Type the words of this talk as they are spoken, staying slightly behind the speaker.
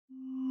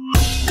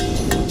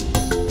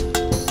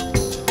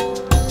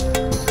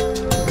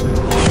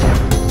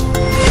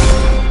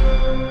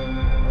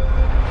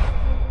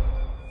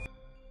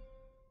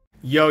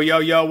Yo, yo,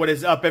 yo, what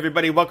is up,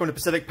 everybody? Welcome to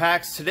Pacific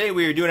Packs. Today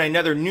we are doing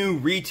another new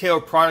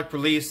retail product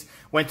release.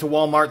 Went to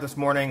Walmart this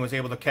morning, was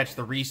able to catch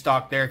the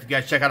restock there. If you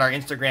guys check out our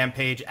Instagram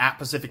page, at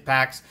Pacific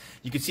Packs,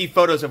 you can see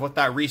photos of what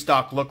that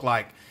restock looked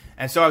like.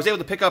 And so I was able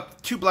to pick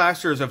up 2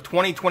 blasters of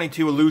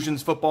 2022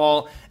 Illusions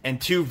football and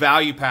 2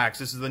 value packs.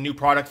 This is the new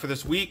product for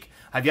this week.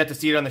 I've yet to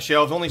see it on the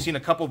shelves. Only seen a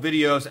couple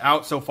videos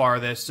out so far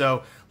of this.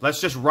 So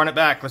let's just run it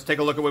back. Let's take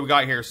a look at what we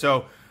got here.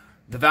 So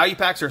the value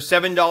packs are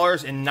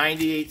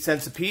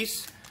 $7.98 a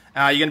piece.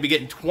 You're going to be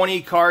getting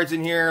 20 cards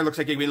in here. Looks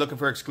like you're going to be looking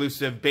for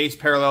exclusive base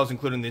parallels,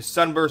 including the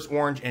Sunburst,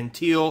 Orange, and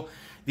Teal.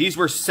 These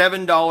were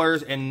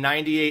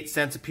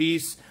 $7.98 a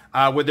piece.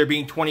 With there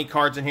being 20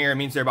 cards in here, it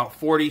means they're about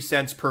 40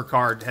 cents per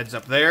card, heads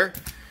up there.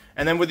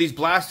 And then with these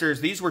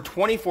blasters, these were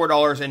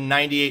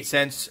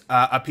 $24.98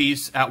 a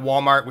piece at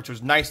Walmart, which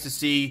was nice to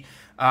see.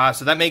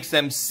 So that makes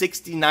them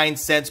 69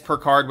 cents per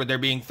card, with there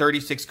being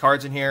 36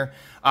 cards in here.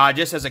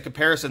 Just as a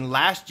comparison,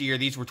 last year,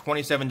 these were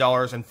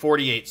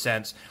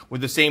 $27.48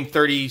 with the same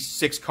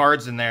 36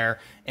 cards in there,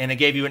 and it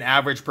gave you an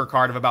average per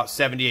card of about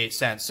 78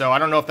 cents. So I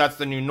don't know if that's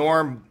the new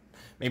norm.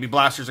 Maybe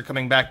blasters are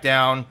coming back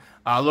down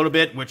a little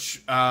bit,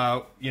 which,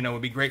 you know,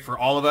 would be great for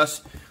all of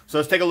us. So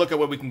let's take a look at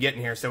what we can get in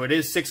here. So it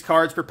is 6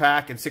 cards per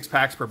pack and 6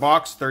 packs per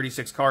box,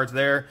 36 cards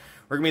there.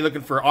 We're going to be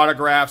looking for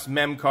autographs,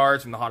 mem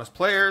cards from the hottest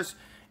players.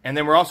 And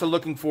then we're also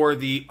looking for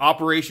the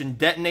Operation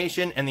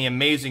Detonation and the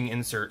Amazing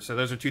insert. So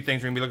those are 2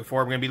 things we're going to be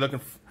looking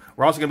for.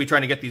 We're also going to be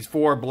trying to get these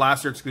 4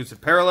 blaster exclusive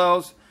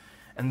parallels.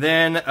 And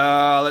then,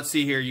 let's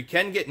see here. You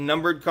can get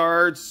numbered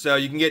cards. So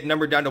you can get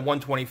numbered down to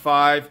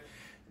 125.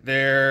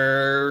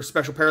 Their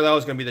special parallel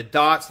is going to be the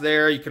dots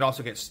there. You can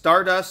also get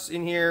Stardust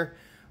in here.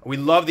 We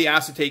love the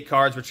acetate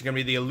cards, which are going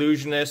to be the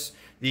Illusionists,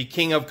 the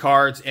King of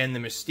Cards, and the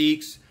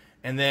Mystiques.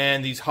 And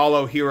then these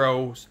Hollow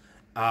Heroes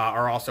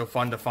are also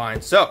fun to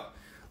find. So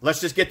let's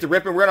just get to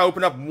ripping. We're going to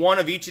open up 1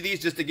 of each of these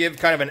just to give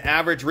kind of an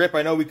average rip.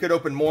 I know we could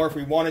open more if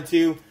we wanted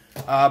to,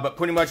 but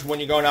pretty much when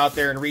you're going out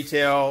there in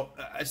retail,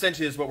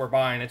 essentially is what we're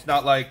buying. It's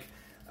not like,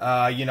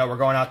 you know, we're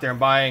going out there and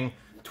buying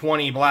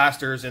 20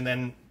 blasters and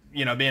then,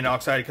 you know, being all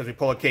excited because we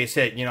pull a case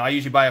hit. You know, I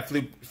usually buy a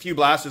few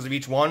blasters of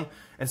each one,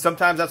 and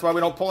sometimes that's why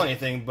we don't pull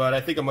anything, but I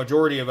think a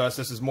majority of us,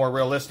 this is more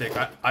realistic.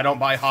 I don't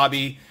buy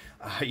hobby.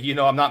 You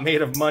know, I'm not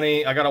made of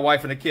money. I got a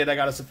wife and a kid I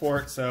got to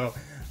support, so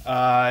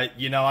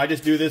you know, I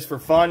just do this for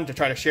fun to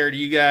try to share to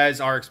you guys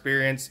our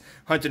experience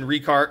hunting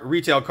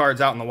retail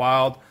cards out in the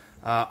wild.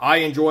 I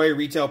enjoy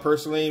retail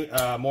personally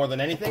more than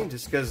anything,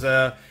 just because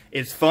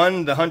it's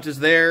fun. The hunt is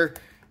there,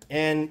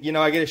 and you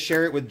know, I get to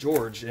share it with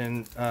George.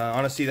 And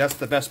honestly, that's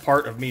the best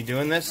part of me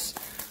doing this.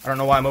 I don't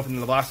know why I'm opening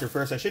the blaster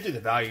first. I should do the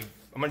value.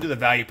 I'm gonna do the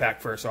value pack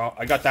first. So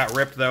I got that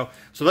ripped though.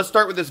 So let's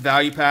start with this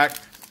value pack.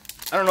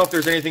 I don't know if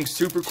there's anything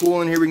super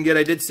cool in here we can get.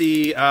 I did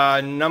see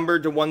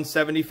numbered to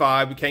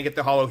 175. We can't get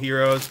the Hollow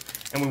Heroes.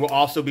 And we will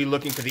also be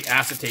looking for the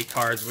acetate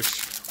cards,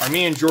 which are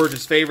me and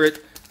George's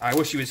favorite. I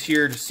wish he was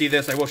here to see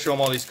this. I will show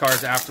him all these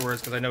cards afterwards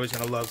because I know he's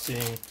going to love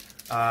seeing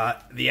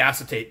the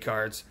acetate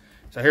cards.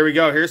 So here we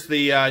go. Here's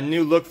the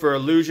new look for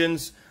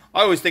Illusions.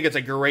 I always think it's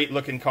a great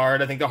looking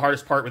card. I think the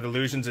hardest part with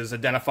Illusions is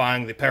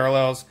identifying the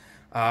parallels,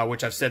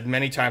 which I've said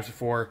many times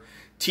before.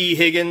 T.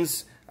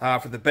 Higgins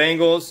for the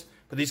Bengals.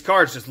 But these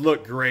cards just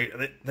look great.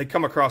 They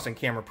come across on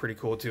camera pretty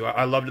cool, too.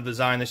 I love the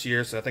design this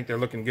year, so I think they're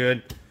looking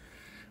good.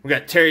 We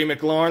got Terry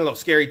McLaurin, a little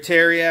Scary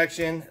Terry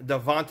action.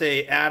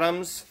 Davante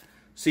Adams.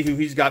 See who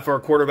he's got for our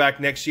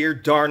quarterback next year.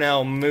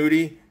 Darnell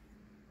Mooney.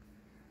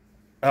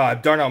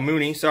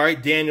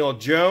 Daniel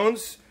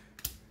Jones.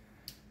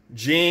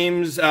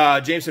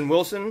 Jameson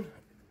Wilson.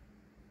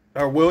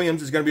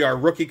 Williams is going to be our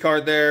rookie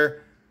card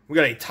there. We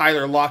got a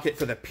Tyler Lockett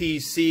for the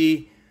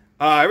PC.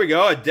 Here we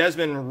go, a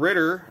Desmond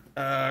Ridder.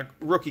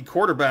 Rookie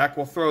quarterback.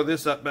 We'll throw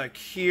this up back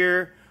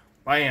here.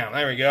 Bam,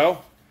 there we go.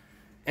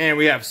 And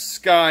we have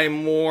Sky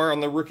Moore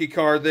on the rookie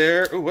card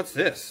there. Ooh, what's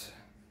this?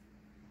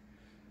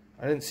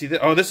 I didn't see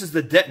that. Oh, this is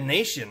the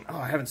Detonation. Oh,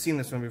 I haven't seen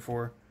this one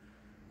before.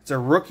 It's a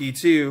rookie,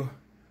 too.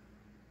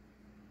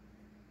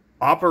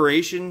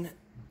 Operation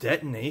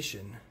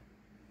Detonation.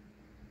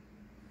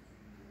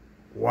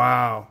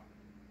 Wow.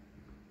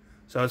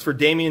 So it's for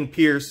Damian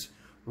Pierce,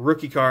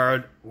 rookie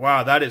card.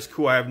 Wow, that is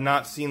cool. I have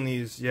not seen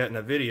these yet in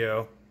a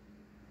video.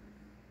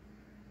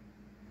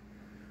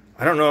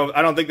 I don't know.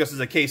 I don't think this is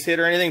a case hit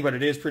or anything, but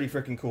it is pretty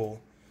freaking cool.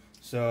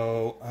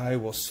 So I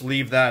will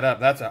sleeve that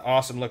up. That's an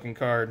awesome looking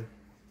card.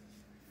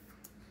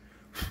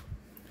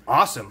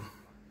 Awesome.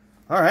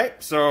 All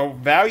right. So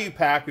value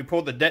pack, we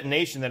pulled the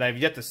Detonation that I've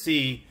yet to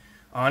see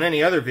on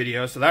any other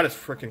video. So that is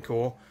freaking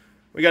cool.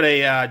 We got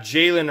a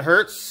Jalen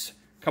Hurts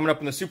coming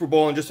up in the Super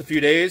Bowl in just a few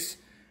days.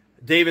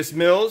 Davis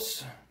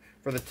Mills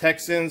for the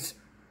Texans.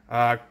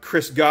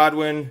 Chris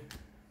Godwin.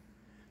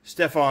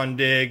 Stephon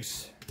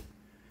Diggs.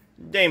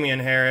 Damian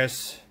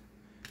Harris,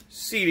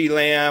 CeeDee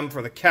Lamb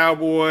for the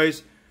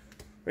Cowboys.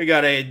 We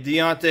got a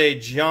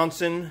Deontay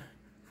Johnson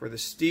for the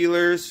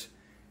Steelers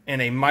and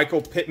a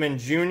Michael Pittman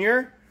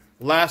Jr.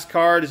 Last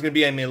card is going to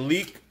be a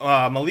Malik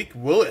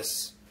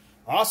Willis.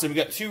 Awesome. We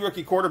got 2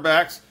 rookie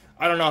quarterbacks.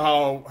 I don't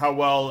know how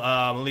well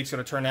Malik's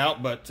going to turn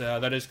out, but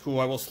that is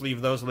cool. I will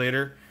sleeve those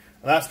later.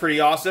 That's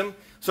pretty awesome.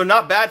 So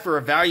not bad for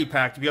a value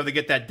pack to be able to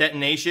get that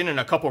detonation and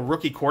a couple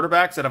rookie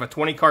quarterbacks out of a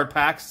 20-card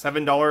pack,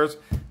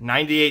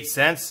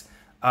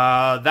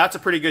 $7.98. That's a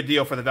pretty good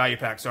deal for the value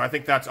pack, so I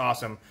think that's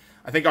awesome.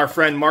 I think our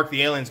friend Mark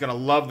the Alien is going to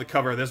love the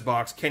cover of this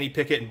box. Kenny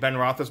Pickett and Ben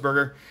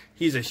Roethlisberger.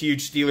 He's a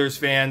huge Steelers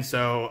fan,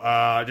 so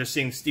just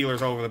seeing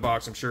Steelers all over the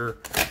box, I'm sure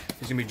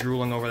he's going to be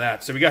drooling over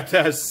that. So we got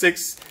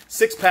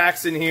six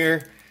packs in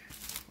here.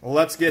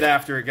 Let's get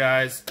after it,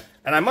 guys.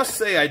 And I must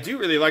say, I do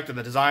really like the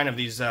design of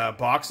these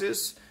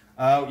boxes.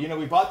 You know,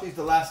 we bought these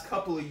the last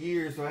couple of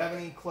years. Do I have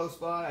any close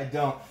by? I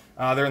don't.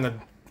 They're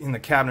in the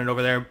cabinet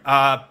over there.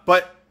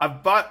 But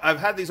I've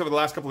had these over the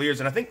last couple of years,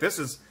 and I think this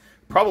is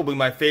probably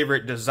my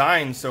favorite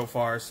design so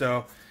far.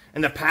 So,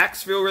 and the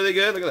packs feel really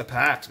good. Look at the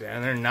packs,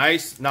 man. They're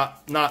nice,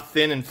 not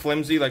thin and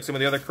flimsy like some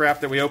of the other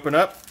crap that we open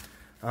up.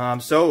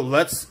 So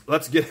let's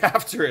get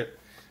after it.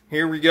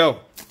 Here we go.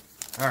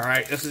 All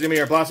right, this is gonna be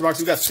our blaster box.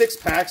 We've got 6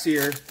 packs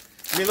here.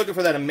 I've been looking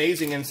for that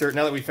amazing insert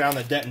now that we found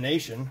the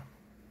detonation.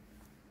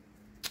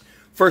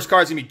 First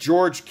card's gonna be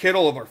George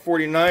Kittle of our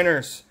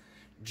 49ers.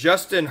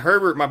 Justin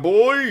Herbert, my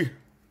boy.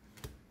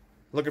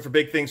 Looking for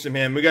big things from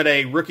him. We got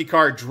a rookie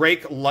card,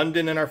 Drake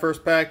London, in our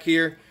first pack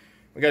here.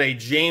 We got a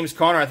James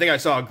Conner. I think I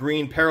saw a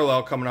green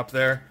parallel coming up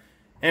there.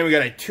 And we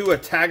got a Tua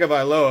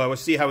Tagovailoa. We'll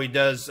see how he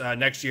does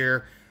next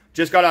year.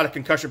 Just got out of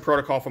concussion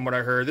protocol from what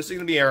I heard. This is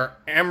going to be our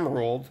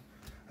Emerald.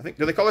 I think,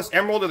 do they call this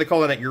Emerald or do they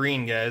call it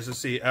green, guys? Let's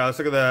see. Let's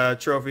look at the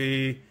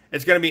trophy.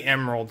 It's going to be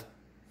Emerald.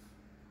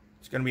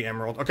 It's going to be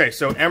Emerald. Okay,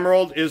 so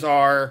Emerald is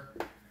our...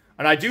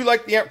 And I do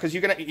like the... Because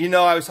you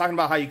know, I was talking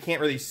about how you can't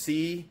really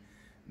see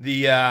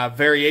the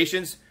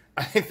variations.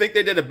 I think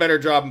they did a better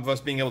job of us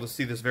being able to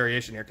see this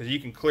variation here, because you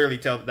can clearly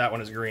tell that that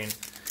one is green.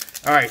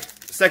 All right,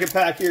 second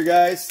pack here,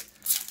 guys.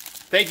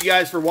 Thank you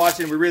guys for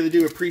watching. We really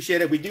do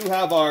appreciate it. We do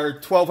have our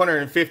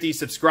 1,250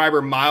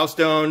 subscriber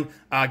milestone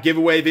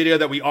giveaway video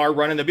that we are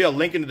running. There'll be a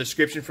link in the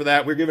description for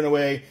that. We're giving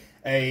away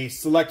a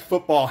select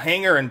football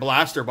hanger and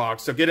blaster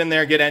box. So get in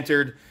there, get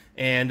entered,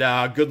 and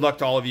good luck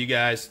to all of you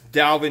guys.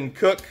 Dalvin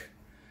Cook,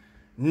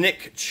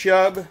 Nick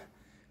Chubb,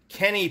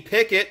 Kenny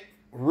Pickett,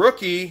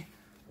 rookie.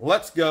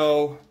 Let's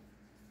go.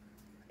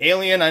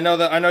 Alien, I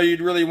know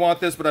you'd really want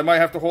this, but I might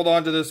have to hold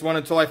on to this one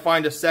until I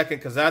find a second,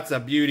 because that's a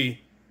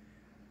beauty.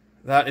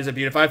 That is a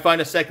beauty. If I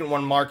find a second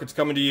one, Mark, it's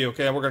coming to you,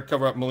 okay? We're going to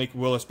cover up Malik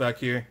Willis back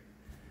here.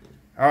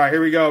 All right,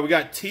 here we go. We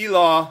got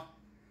T-Law.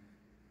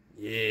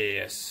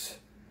 Yes.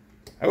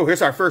 Oh,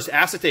 here's our first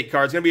acetate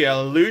card. It's going to be an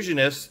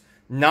Illusionist,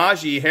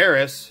 Najee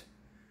Harris.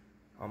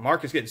 Oh,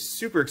 Mark is getting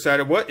super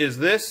excited. What is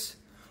this?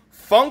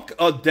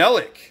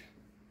 Funkadelic.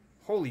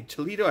 Holy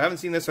Toledo, I haven't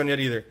seen this one yet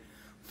either.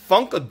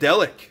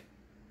 Funkadelic.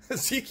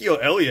 Ezekiel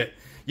Elliott.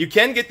 You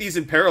can get these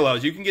in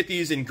parallels. You can get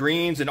these in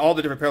greens and all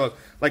the different parallels.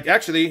 Like,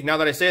 actually, now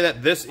that I say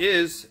that, this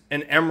is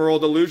an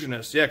Emerald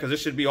Illusionist. Yeah, because this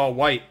should be all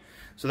white.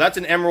 So that's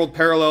an Emerald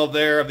parallel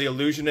there of the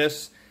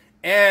Illusionist.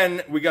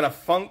 And we got a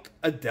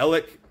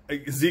Funkadelic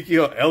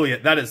Ezekiel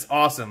Elliott. That is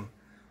awesome.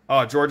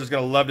 Oh, George is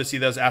going to love to see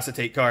those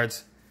acetate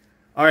cards.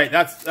 All right,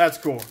 that's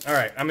cool. All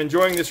right, I'm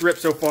enjoying this rip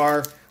so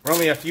far. We're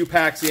only a few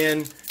packs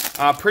in.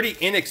 Pretty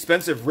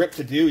inexpensive rip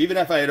to do. Even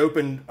if I had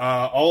opened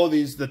all of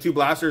these, the 2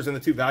 blasters and the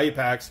 2 value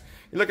packs,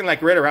 you're looking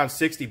like right around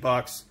 60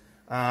 bucks.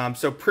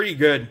 So pretty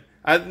good.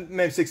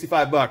 Maybe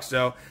 65 bucks.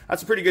 So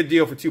that's a pretty good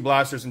deal for 2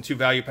 blasters and 2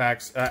 value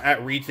packs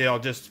at retail,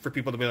 just for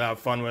people to be able to have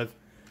fun with.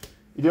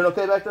 You doing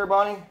okay back there,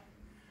 Bonnie?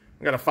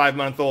 We got a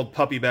 5-month-old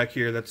puppy back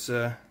here that's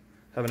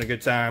having a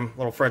good time.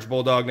 Little French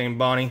bulldog named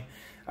Bonnie.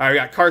 All right, we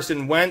got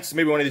Carson Wentz.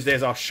 Maybe one of these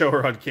days I'll show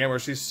her on camera.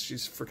 She's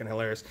freaking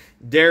hilarious.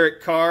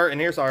 Derek Carr, and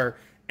here's our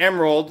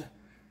Emerald.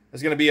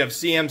 Is going to be of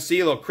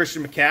CMC, a little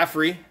Christian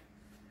McCaffrey.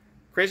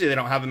 Crazy they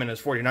don't have him in his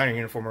 49er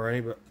uniform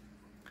already, but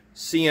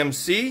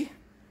CMC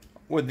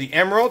with the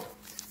Emerald.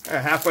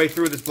 Halfway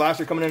through this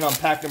blaster, coming in on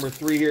pack number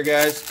 3 here,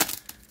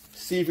 guys.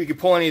 See if we can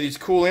pull any of these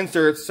cool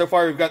inserts. So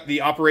far, we've got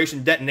the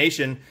Operation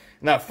Detonation,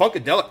 and that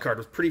Funkadelic card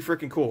was pretty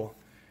freaking cool.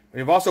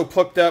 We've also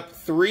picked up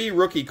 3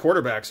 rookie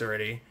quarterbacks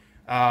already.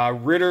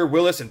 Ritter,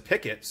 Willis, and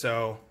Pickett.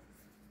 So,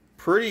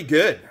 pretty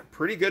good.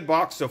 Pretty good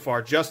box so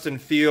far. Justin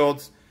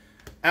Fields,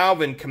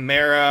 Alvin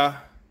Kamara,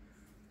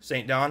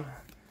 St. Don.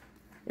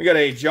 We got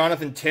a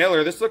Jonathan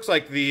Taylor. This looks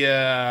like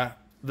the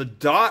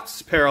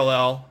dots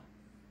parallel.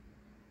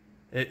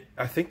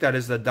 I think that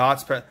is the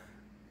dots parallel.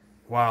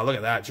 Wow, look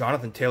at that.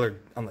 Jonathan Taylor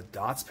on the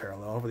dots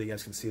parallel. Hopefully you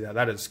guys can see that.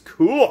 That is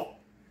cool.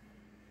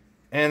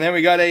 And then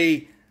we got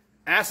a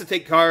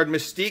acetate card,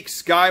 Mystique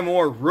Sky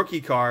Moore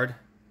rookie card.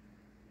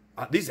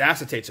 These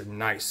acetates are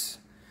nice.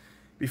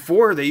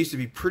 Before, they used to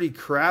be pretty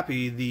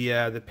crappy.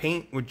 The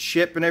paint would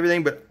chip and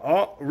everything, but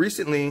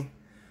recently,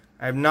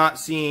 I have not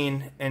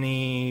seen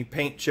any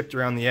paint chipped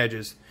around the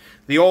edges.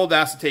 The old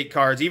acetate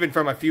cards, even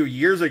from a few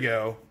years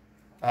ago,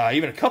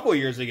 even a couple of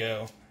years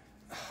ago,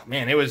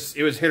 man, it was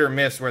hit or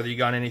miss whether you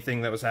got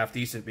anything that was half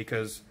decent,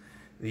 because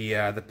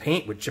the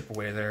paint would chip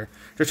away there.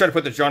 Just trying to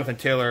put the Jonathan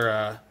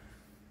Taylor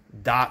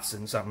dots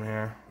in something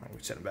here.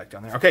 We set it back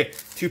down there. Okay,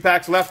 2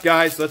 packs left,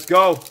 guys. Let's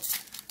go.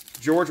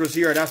 George was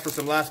here, I'd ask for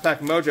some Last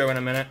Pack Mojo in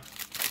a minute.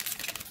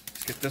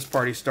 Let's get this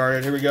party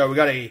started. Here we go. We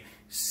got a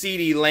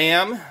CeeDee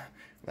Lamb,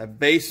 a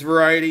base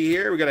variety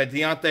here. We got a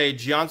Deontay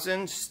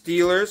Johnson,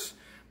 Steelers,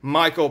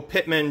 Michael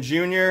Pittman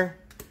Jr.,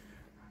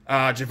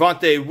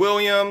 Javonte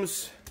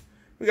Williams.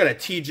 We got a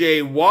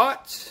TJ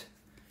Watt,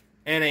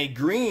 and a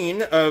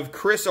green of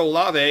Chris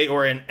Olave,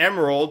 or an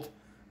emerald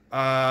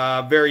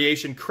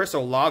variation Chris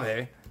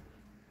Olave.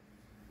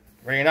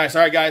 Very nice.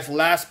 All right, guys,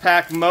 Last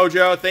Pack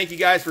Mojo. Thank you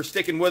guys for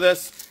sticking with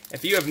us.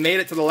 If you have made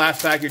it to the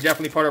last pack, you're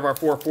definitely part of our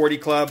 440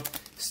 club.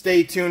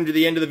 Stay tuned to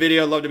the end of the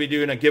video. I'd love to be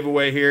doing a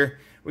giveaway here.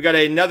 We got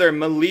another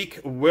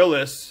Malik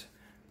Willis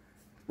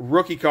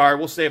rookie card.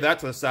 We'll save that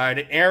to the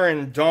side.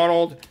 Aaron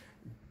Donald.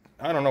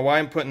 I don't know why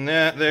I'm putting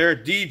that there.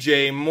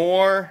 DJ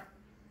Moore.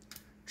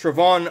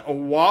 Travon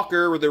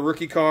Walker with a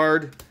rookie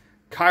card.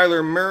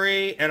 Kyler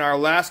Murray. And our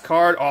last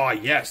card. Oh,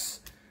 yes.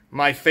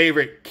 My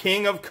favorite.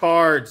 King of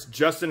Cards.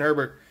 Justin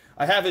Herbert.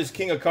 I have his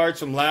King of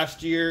Cards from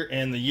last year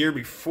and the year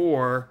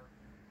before.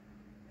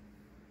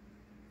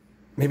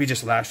 Maybe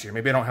just last year.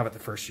 Maybe I don't have it the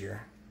first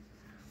year.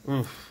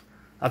 Oof.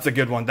 That's a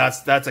good one.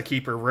 That's a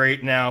keeper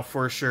right now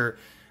for sure.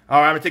 All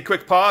right, I'm going to take a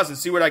quick pause and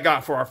see what I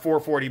got for our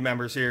 440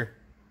 members here.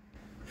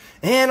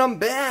 And I'm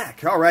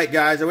back. All right,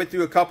 guys. I went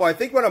through a couple. I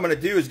think what I'm going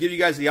to do is give you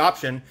guys the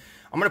option.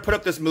 I'm going to put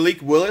up this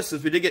Malik Willis,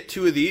 since we did get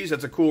 2 of these.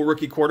 That's a cool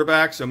rookie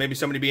quarterback, so maybe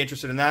somebody be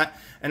interested in that.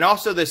 And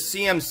also this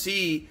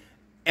CMC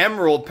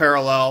Emerald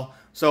parallel.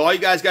 So all you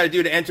guys got to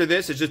do to enter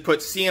this is just put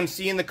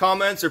CMC in the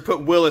comments or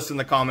put Willis in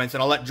the comments,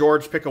 and I'll let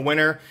George pick a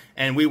winner,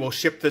 and we will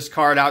ship this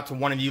card out to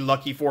one of you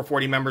lucky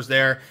 440 members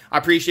there. I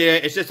appreciate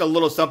it. It's just a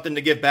little something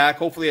to give back.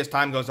 Hopefully, as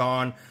time goes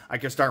on, I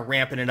can start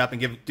ramping it up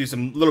and do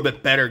some little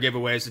bit better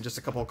giveaways than just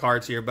a couple of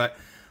cards here. But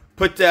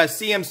put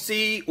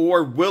CMC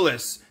or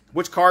Willis.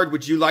 Which card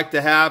would you like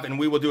to have? And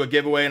we will do a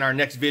giveaway in our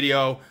next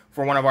video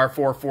for one of our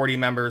 440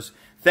 members.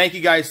 Thank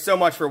you guys so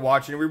much for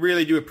watching. We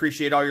really do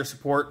appreciate all your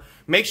support.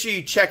 Make sure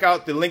you check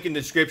out the link in the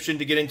description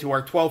to get into our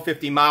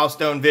 1250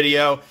 milestone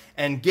video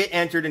and get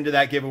entered into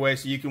that giveaway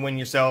so you can win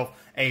yourself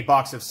a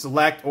box of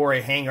Select or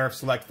a hanger of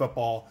Select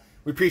football.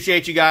 We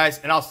appreciate you guys,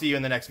 and I'll see you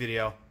in the next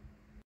video.